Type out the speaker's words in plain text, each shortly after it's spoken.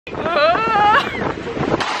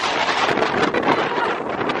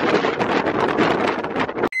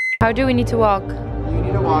How do we need to walk? You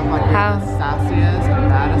need to walk like you're the sassiest and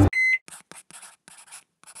baddest.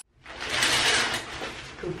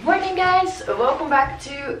 Good morning guys, welcome back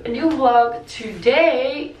to a new vlog.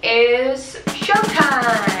 Today is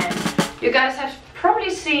showtime. You guys have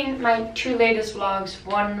probably seen my two latest vlogs.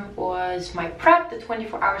 One was my prep, the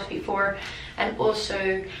 24 hours before, and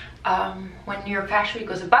also when New York Fashion Week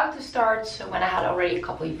was about to start, so when I had already a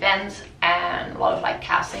couple events and a lot of like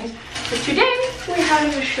castings. But today we're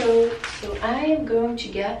having a show, so I am going to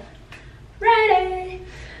get ready.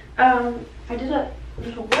 I did a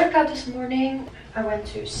little workout this morning. I went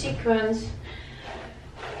to Sequence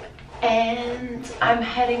and I'm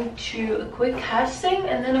heading to a quick casting,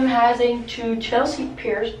 and then I'm heading to Chelsea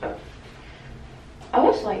Piers. I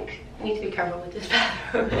was like, need to be careful with this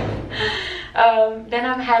bathroom. Then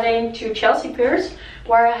I'm heading to Chelsea Piers,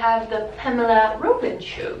 where I have the Pamela Robin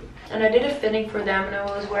show, and I did a fitting for them, and I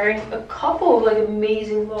was wearing a couple of like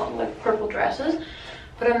amazing long like purple dresses,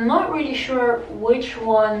 but I'm not really sure which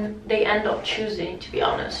one they end up choosing, to be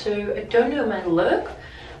honest. So I don't know my look,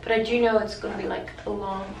 but I do know it's gonna be like a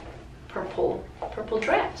long purple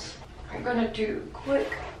dress. I'm gonna do a quick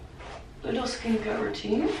little skincare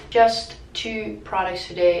routine. Just 2 products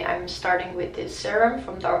today. I'm starting with this serum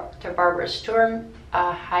from Dr. Barbara Sturm,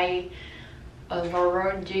 a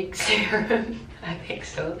hyaluronic serum. I think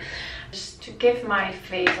so. Just to give my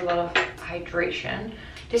face a lot of hydration.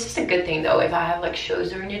 This is a good thing though, if I have like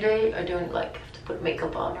shows during the day, I don't like have to put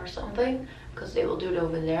makeup on or something, because they will do it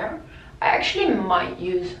over there. I actually might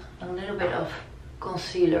use a little bit of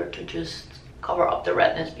concealer to just cover up the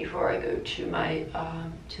redness before I go to my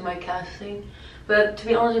casting. But to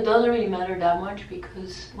be honest, it doesn't really matter that much,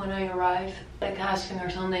 because when I arrive at a casting or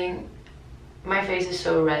something, my face is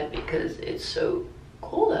so red because it's so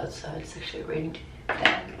cold outside. It's actually raining today.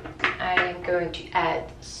 Then I am going to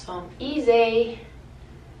add some Easy,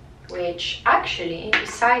 which actually,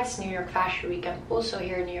 besides New York Fashion Week, I'm also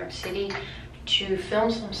here in New York City to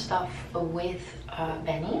film some stuff with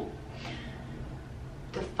Benny,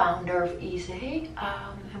 the founder of Easy,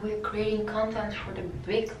 and we're creating content for the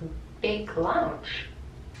big launch.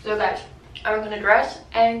 So guys, I'm gonna dress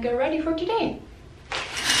and get ready for today.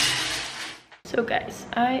 So guys,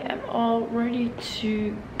 I am all ready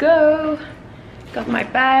to go. Got my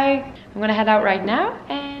bag. I'm gonna head out right now,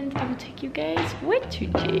 and I will take you guys with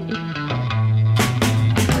today.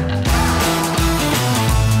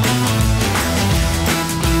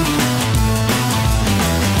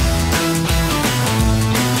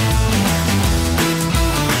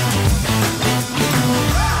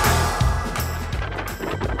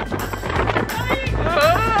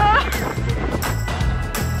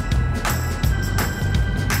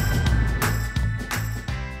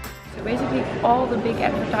 All the big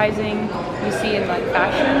advertising you see in like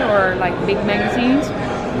fashion or like big magazines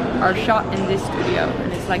are shot in this studio,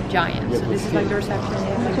 and it's like giant. So this is like the reception. They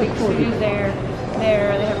have like big studios there.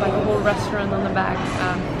 They have like a whole restaurant on the back.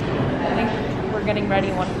 I think we're getting ready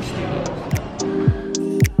in one of the studios.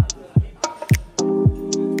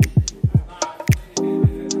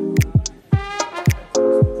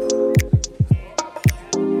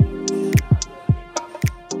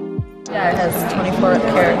 Yeah, it has 24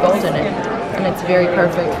 karat gold in it, and it's very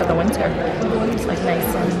perfect for the winter. It's like nice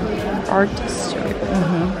and Artist.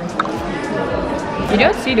 You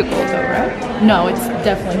don't see the gold though, right? no, it's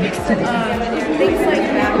definitely mixed in. Things like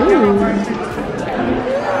that.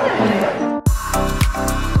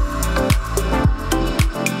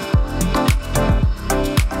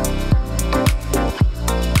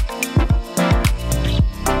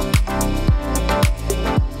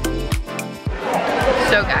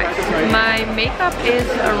 So guys, my makeup is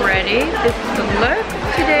ready. This is the look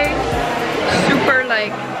today. Super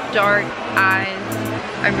like dark eyes.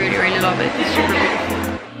 I really love it. It's super beautiful.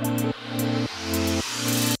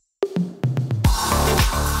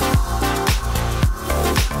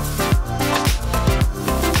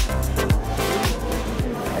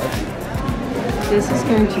 This is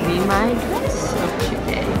going to be my dress of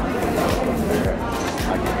today.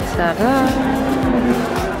 Ta-da!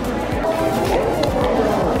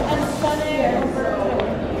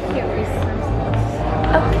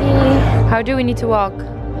 Okay. How do we need to walk?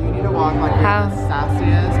 You need to walk like you're the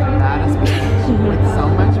sassiest and baddest bitch with so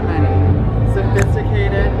much money.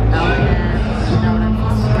 Sophisticated, elegant, you know what I'm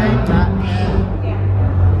saying? Straight back.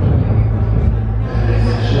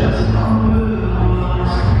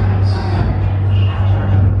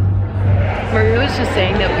 Maria was just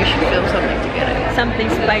saying that we should film something together. Something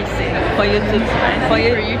spicy for YouTube,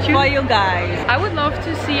 for you guys. I would love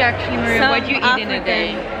to see actually, Maria, what you eat in a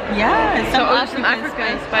day. Yeah, some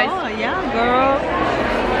African spice. Oh yeah, girl.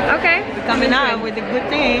 Okay. Coming out with a good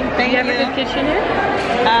thing. Thank you. Do you have a good kitchen here?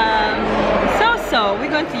 So we're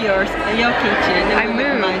going to your kitchen. I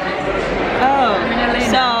moved. Oh,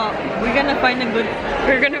 so we're gonna find a good.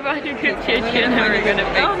 We're gonna find a good kitchen and we're gonna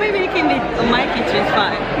make. Oh, maybe you can be on my kitchen. It's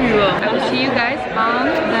fine. We will. I will see you guys on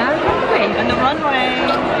the runway. On the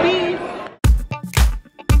runway. Peace.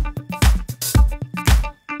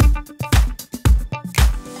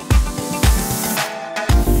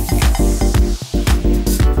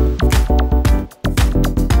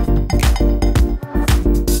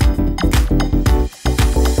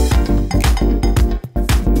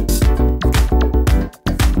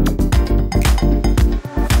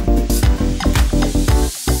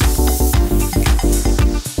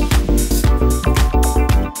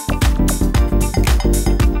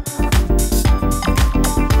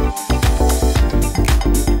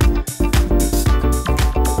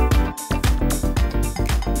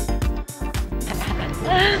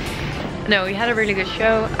 No, we had a really good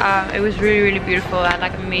show. It was really beautiful. I had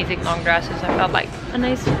like amazing long dresses. I felt like a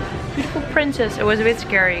nice, beautiful princess. It was a bit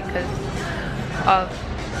scary because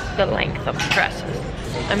of the length of the dresses.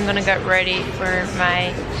 I'm gonna get ready for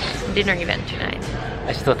my dinner event tonight.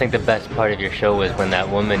 I still think the best part of your show was when that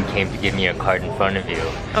woman came to give me a card in front of you.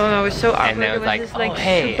 Oh no, it was so awkward. And I was like, this, oh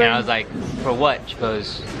hey, and I was like, for what? She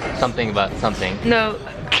goes, something about something. No,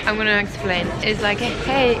 I'm gonna explain. It's like,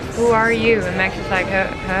 hey, who are you? And Max is like,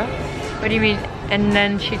 huh? What do you mean? And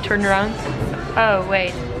then she turned around. Oh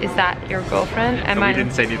wait, is that your girlfriend? And we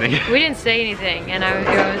didn't say anything. We didn't say anything, and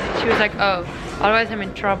she was like, oh, otherwise I'm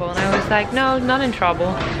in trouble. And I was like, no, not in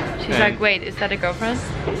trouble. She's like, wait, is that a girlfriend?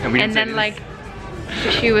 And then like,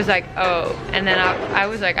 she was like, oh, and then I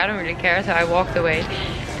was like, I don't really care, so I walked away,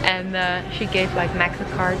 and she gave like Max a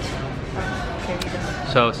card. Here you go.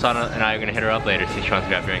 So Sanne and I are gonna hit her up later, see if she wants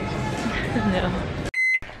to grab drinks. No.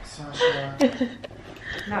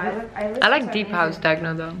 No, I like deep house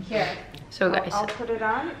techno though. Here. So guys, I'll put it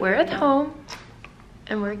on. we're at home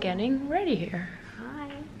and we're getting ready here. Hi.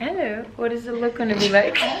 Hello. What is the look gonna be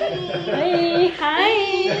like? Hi.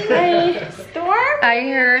 Hi. Hi. Storm.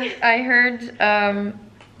 I heard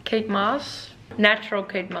Kate Moss, natural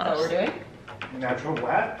Kate Moss. What we're doing? Natural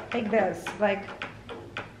wet? Like this, like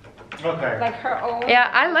Okay. her own. Yeah,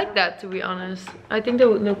 I like that to be honest. I think that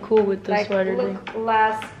would look cool with the Like sweater thing. look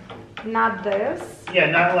less, not this. Yeah,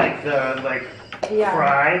 not like the Yeah.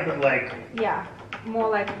 fried, but like, Yeah, more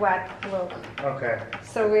like wet look. okay.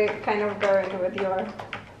 So we kind of going with your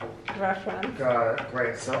reference. Got it.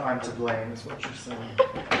 Great. So I'm to blame is what you're saying.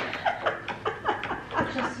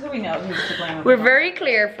 Just so we know who's to blame. We're very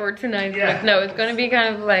clear for tonight's Yeah. look. No, it's gonna be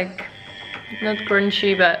kind of like, not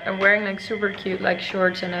grungy, but I'm wearing like super cute like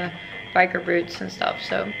shorts and a biker boots and stuff,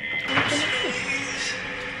 so.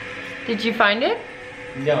 Did you find it?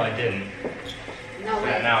 No, I didn't. No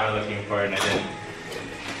way. Now I'm looking for it and I didn't.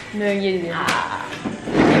 No, you didn't.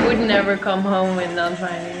 You would never come home with not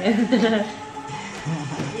finding it.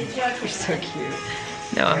 You're so cute.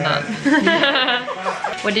 No, I'm not.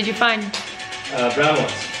 What did you find? Brown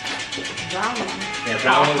ones. Brown one. Yeah,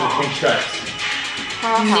 brown ones with pink stripes.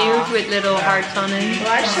 Nude with little hearts on it.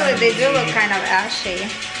 Well, actually, they do look kind of ashy.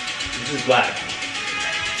 This is black.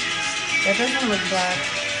 That doesn't look black.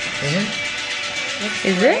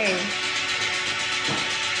 Is it?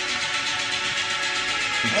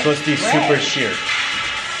 It's supposed to be super sheer.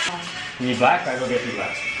 You need black? I go get you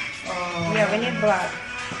black. Yeah, we need black.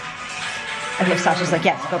 Okay, Sasha's like,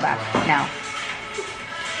 yes, go back now.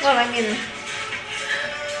 Well, I mean,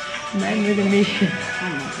 Man with a mission.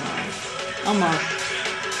 Oh my god. Almost.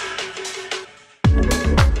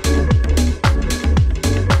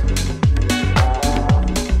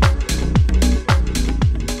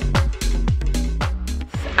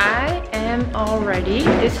 I am all ready.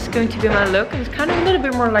 This is going to be my look, and it's kind of a little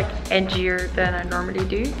bit more like edgier than I normally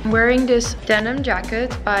do. I'm wearing this denim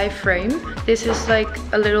jacket by Frame. This is like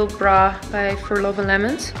a little bra by For Love and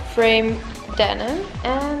Lemons. Frame denim,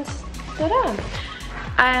 and ta-da!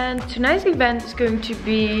 And tonight's event is going to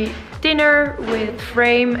be dinner with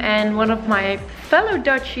Frame and one of my fellow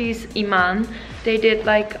Dutchies, Iman. They did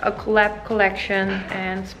like a collab collection,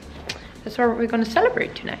 and that's what we're gonna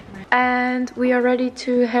celebrate tonight. And we are ready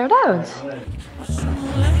to head out.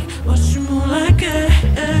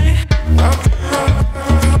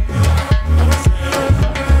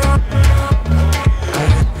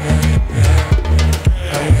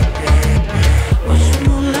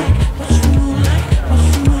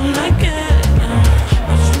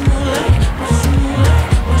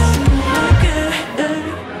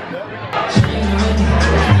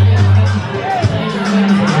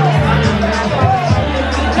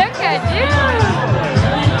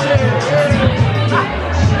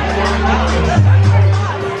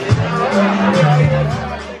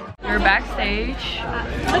 backstage.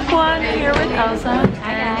 Look one here with Elsa.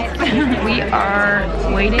 And we are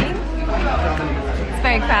waiting. It's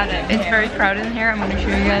very crowded. It's very crowded in here. I'm gonna show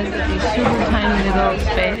you guys this super tiny little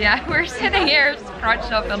space. Yeah, we're sitting here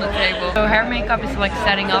crouched up on the table. So hair makeup is like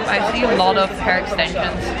setting up. I see a lot of hair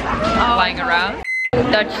extensions flying around.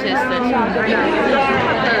 Dutch sisters.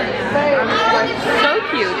 So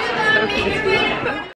cute. So cute.